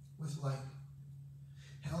with light.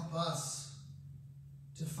 Help us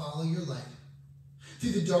to follow your light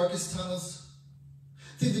through the darkest tunnels,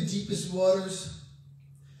 through the deepest waters,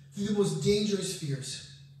 through the most dangerous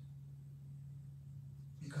fears.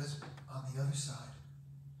 Because on the other side,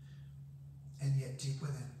 and yet deep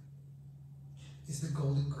within, is the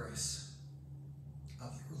golden grace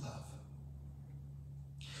of your love.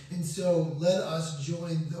 And so let us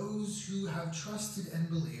join those who have trusted and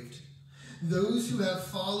believed, those who have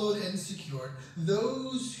followed and secured,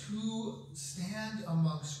 those who stand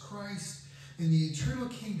amongst Christ in the eternal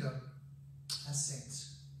kingdom as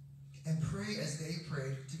saints, and pray as they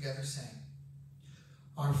prayed together, saying,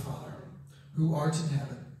 Our Father, who art in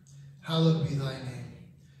heaven, hallowed be thy name.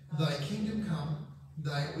 Thy kingdom come,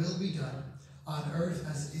 thy will be done, on earth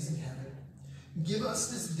as it is in heaven. Give us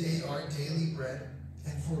this day our daily bread,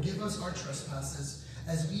 and forgive us our trespasses,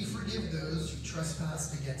 as we forgive those who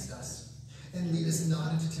trespass against us. And lead us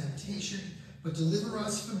not into temptation, but deliver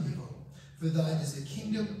us from evil. For thine is the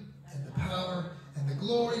kingdom, and the power, and the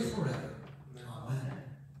glory forever. Amen.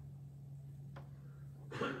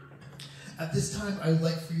 At this time, I would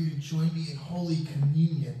like for you to join me in Holy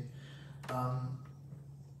Communion.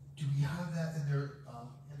 Do we have that in there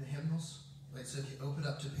in the hymnals? Right, so if you open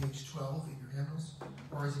up to page 12 in your hymnals,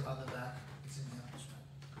 or is it on the back? It's in the hymnals,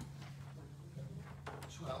 right?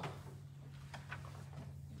 12.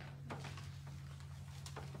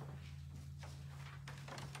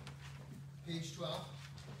 Page 12.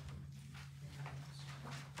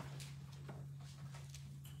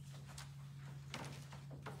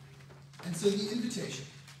 And so the invitation.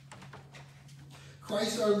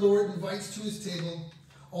 Christ our Lord invites to his table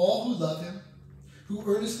all who love him, who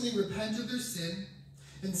earnestly repent of their sin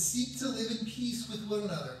and seek to live in peace with one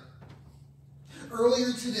another.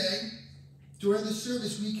 Earlier today, during the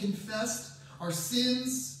service, we confessed our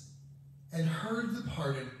sins and heard the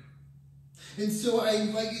pardon. And so I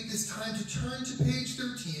invite you at this time to turn to page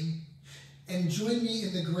 13 and join me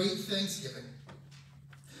in the great thanksgiving.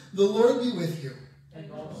 The Lord be with you. And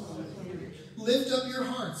also with you. Lift up your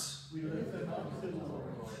hearts. We lift them up to the Lord.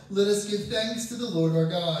 Let us give thanks to the Lord our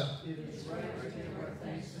God. It is right to give our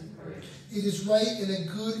thanks and praise. It is right and a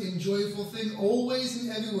good and joyful thing, always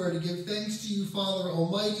and everywhere, to give thanks to you, Father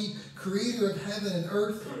Almighty, creator of heaven and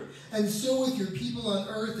earth. And so with your people on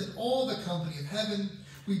earth and all the company of heaven,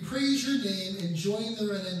 we praise your name and join the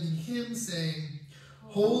unending hymn, saying,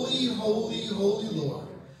 Holy, holy, holy Lord,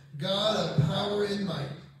 God of power and might.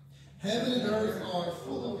 Heaven and earth are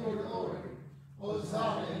full of your glory.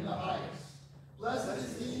 Hosanna in the highest. Blessed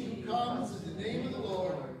is he who comes in the name of the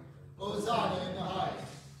Lord. Hosanna in the highest.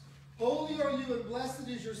 Holy are you, and blessed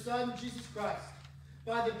is your Son, Jesus Christ.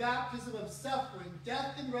 By the baptism of suffering,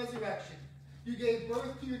 death, and resurrection, you gave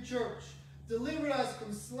birth to your church, delivered us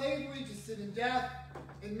from slavery to sin and death,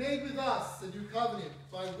 and made with us a new covenant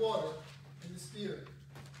by water and the Spirit.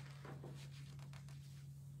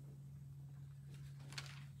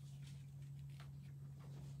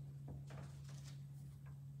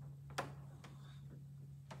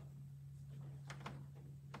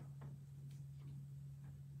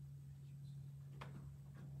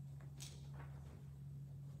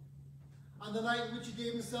 On the night in which he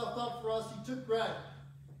gave himself up for us, he took bread.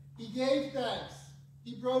 He gave thanks.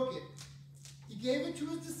 He broke it. He gave it to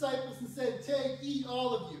his disciples and said, Take, eat,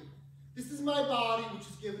 all of you. This is my body, which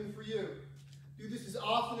is given for you. Do this as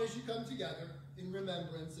often as you come together in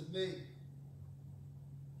remembrance of me.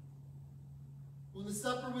 When the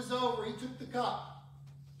supper was over, he took the cup.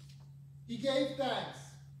 He gave thanks.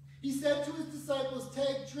 He said to his disciples,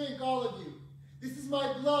 Take, drink, all of you. This is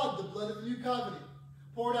my blood, the blood of the new covenant,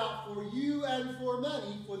 poured out for you and for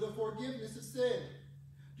many for the forgiveness of sin.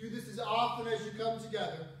 Do this as often as you come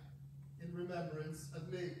together in remembrance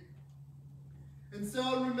of me. And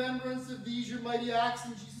so in remembrance of these your mighty acts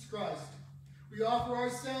in Jesus Christ, we offer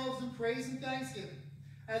ourselves in praise and thanksgiving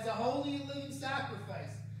as a holy and living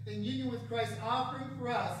sacrifice in union with Christ's offering for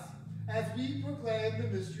us as we proclaim the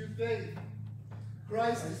mystery of faith.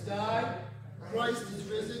 Christ has died, Christ is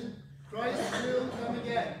risen, Christ will come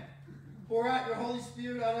again. Pour out your Holy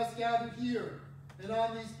Spirit on us gathered here and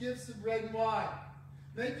on these gifts of bread and wine.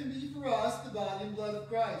 Make them be for us the body and blood of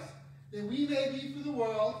Christ, that we may be for the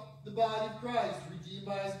world the body of Christ, redeemed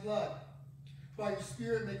by his blood. By your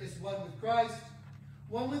Spirit, make us one with Christ,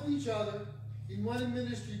 one with each other, in one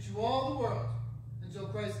ministry to all the world, until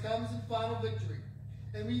Christ comes in final victory,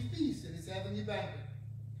 and we feast at his heavenly banquet.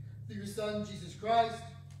 Through your Son, Jesus Christ,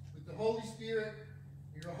 with the Holy Spirit,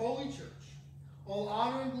 in your holy church, all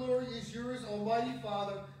honor and glory is yours, Almighty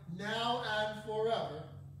Father, now and forever.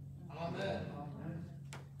 Amen.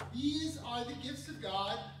 These are the gifts of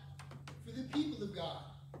God for the people of God.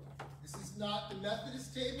 This is not the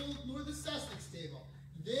Methodist table nor the Sussex table.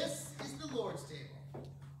 This is the Lord's table.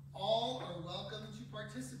 All are welcome to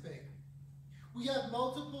participate. We have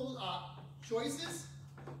multiple choices.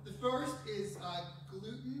 The first is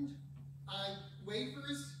gluten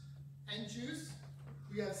wafers and juice.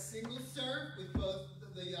 We have single serve with both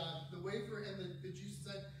the wafer and the juice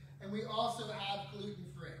inside, and we also have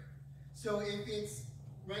gluten-free. So if it's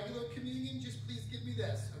regular communion, just please give me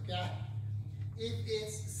this, okay? If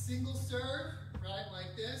it's single serve, right,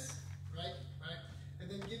 like this, right,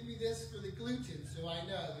 and then give me this for the gluten, so I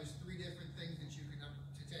know there's 3 different things that you can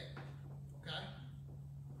to take, okay?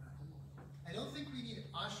 I don't think we need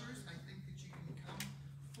ushers. I think that you can come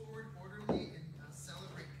forward orderly and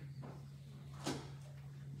celebrate communion.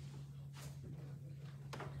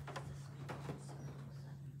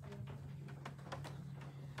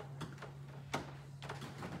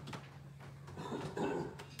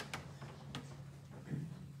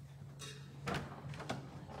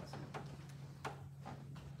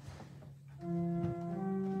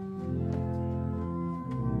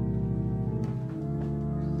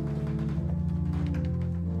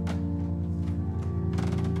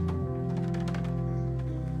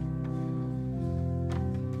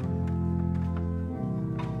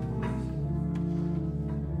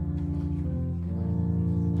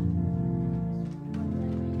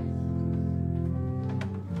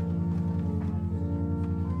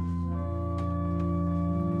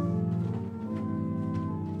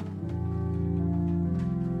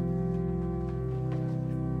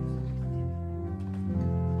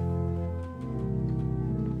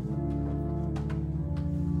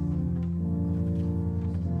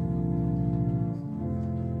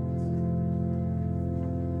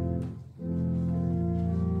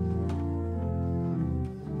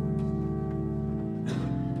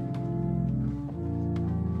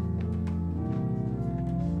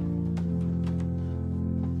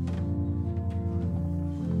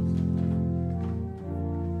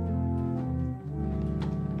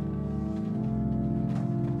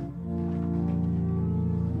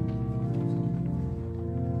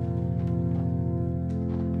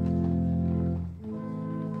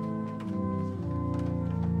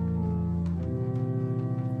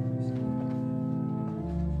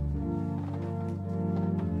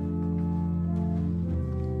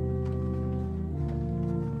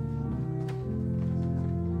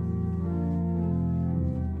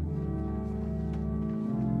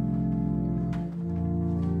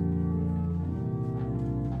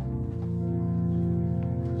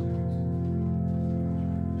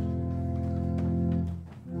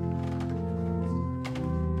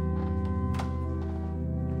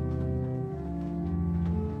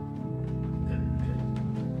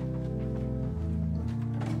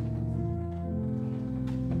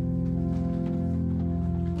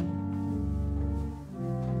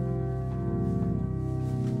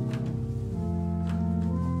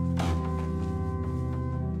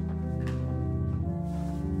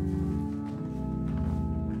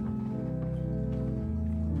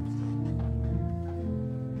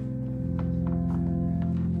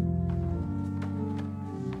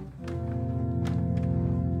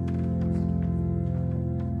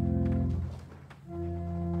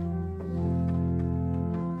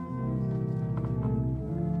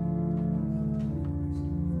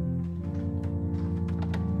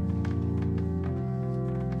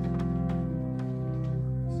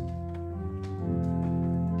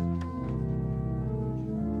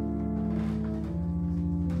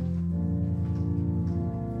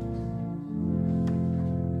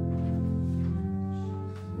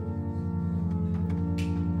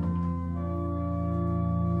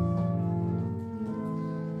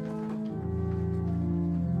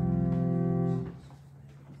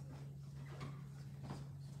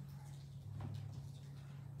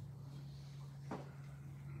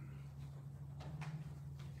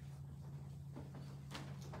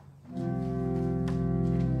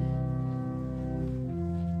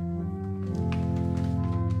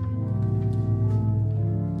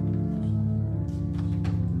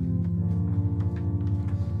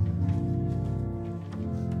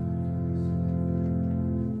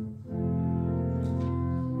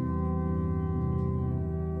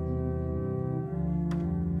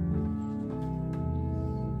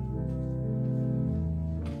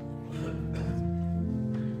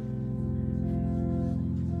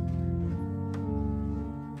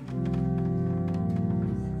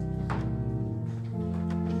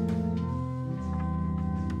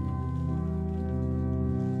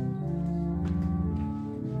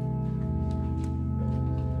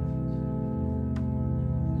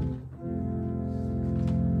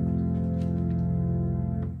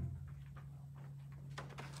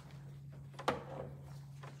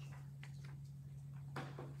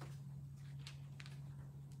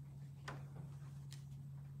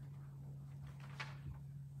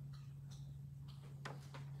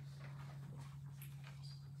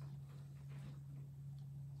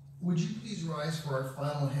 Would you please rise for our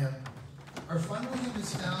final hymn? Our final hymn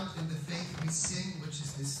is found in The Faith We Sing, which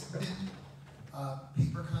is this thin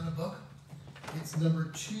paper kind of book. It's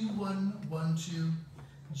number 2112.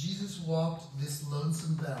 Jesus walked this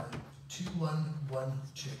lonesome valley. 2112.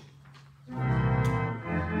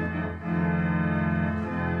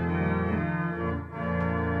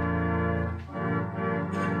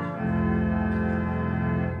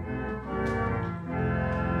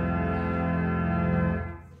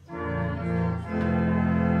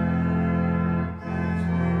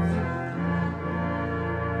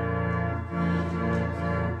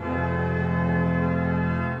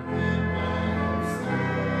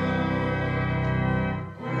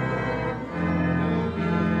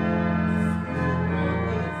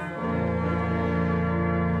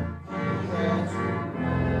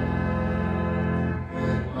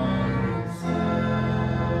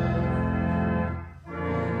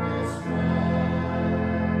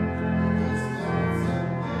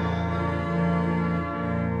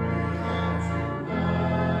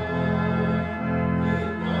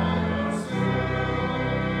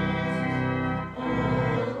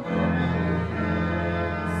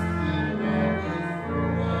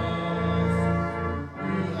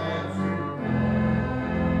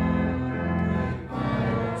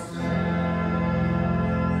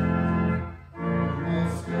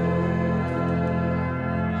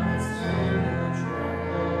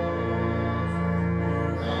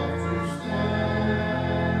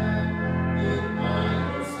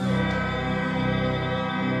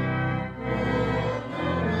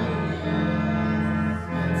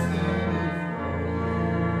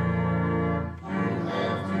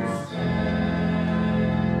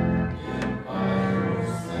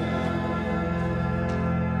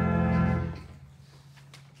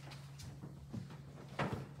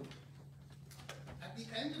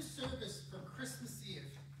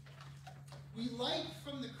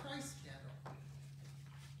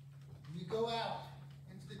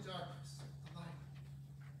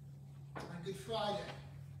 Good Friday,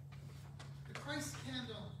 the Christ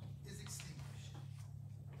candle is extinguished.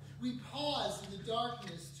 We pause in the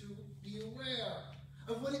darkness to be aware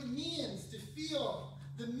of what it means to feel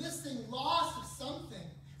the missing loss of something,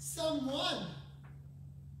 someone.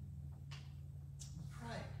 We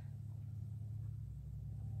pray.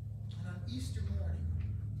 And on Easter morning,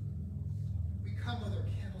 we come with our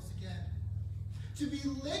candles again to be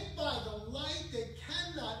lit by the light that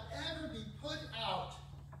cannot ever be put out.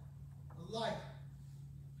 Light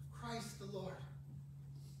of Christ the Lord.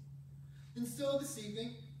 And so this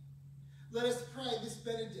evening, let us pray this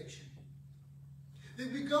benediction, that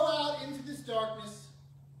we go out into this darkness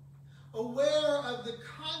aware of the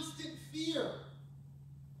constant fear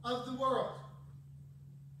of the world,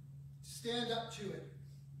 to stand up to it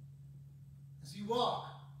as we walk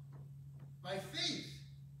by faith,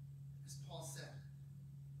 as Paul said,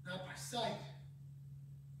 not by sight,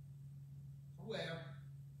 aware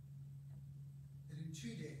 2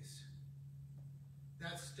 days,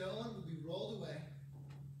 that stone will be rolled away.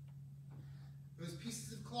 Those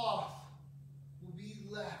pieces of cloth will be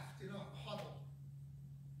left in a huddle.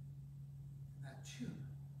 And that tomb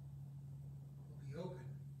will be open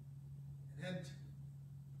and empty.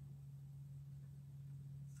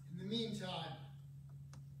 In the meantime,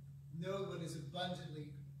 know what is abundantly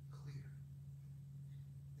clear.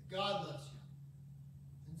 That God loves you,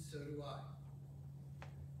 and so do I.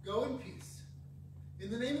 Go in peace. In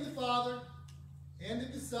the name of the Father, and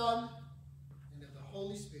of the Son, and of the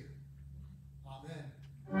Holy Spirit. Amen.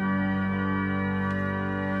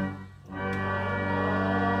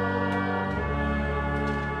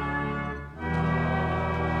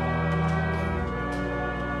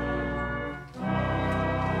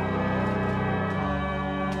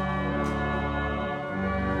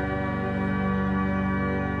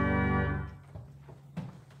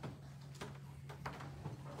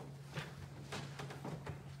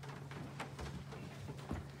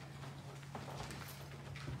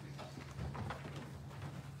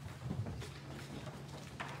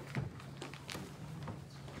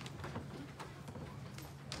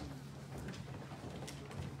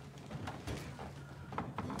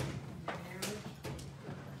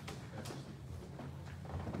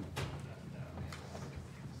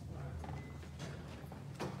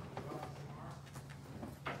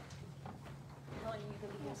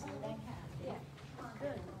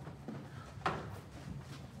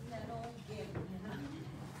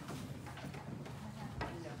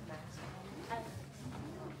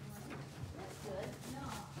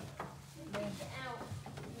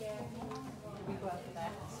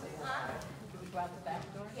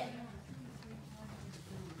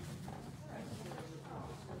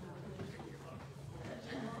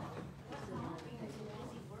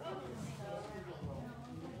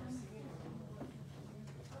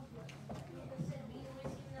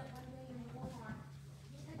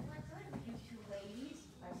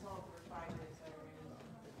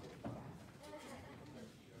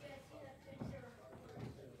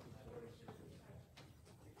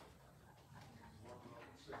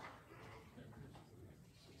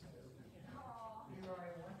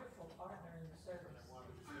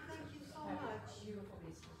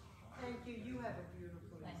 Thank you. You have a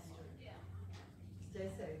beautiful Easter. Stay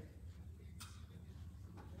safe.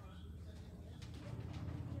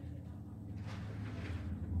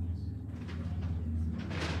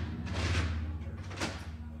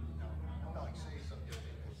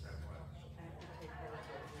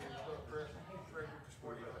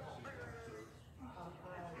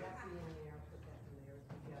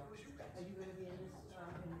 Are you going to be in this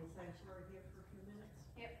sanctuary here for a few minutes?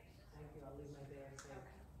 Yep. Thank you. I'll leave my bag safe.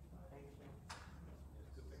 Thank you.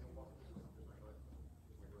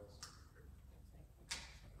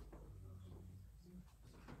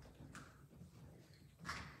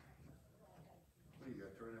 What do you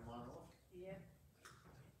got, turn them on and off? Yeah.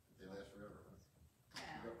 They last forever, huh?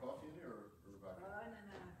 Yeah. You got coffee in there or vodka? Oh,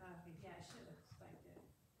 no, coffee. Yeah, I should have spiked it.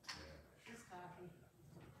 Just coffee.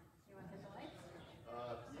 You want to hit the lights?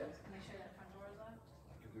 Yeah. Make sure that front door is locked?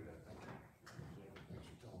 I can do that, thank you. Thanks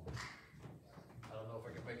for telling me. I don't know if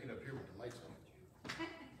I can make it up here with the lights on.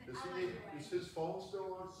 Is his phone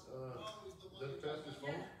still on, does Pastor's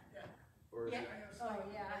phone? Or is Yeah. it? Oh,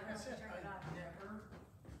 yeah, I have to turn it off.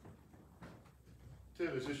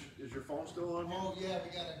 Tim, is your phone still on here? Oh, yeah, we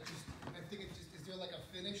gotta just, I think it just, is there like a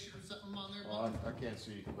finish or something on there? Oh, I can't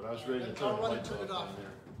see, but I was ready to I'll turn the run and lights turn it off off. down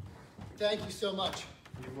there. Thank you so much.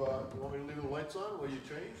 You want me to leave the lights on while you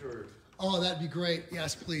change, or? Oh, that'd be great.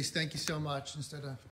 Yes, please. Thank you so much. Instead of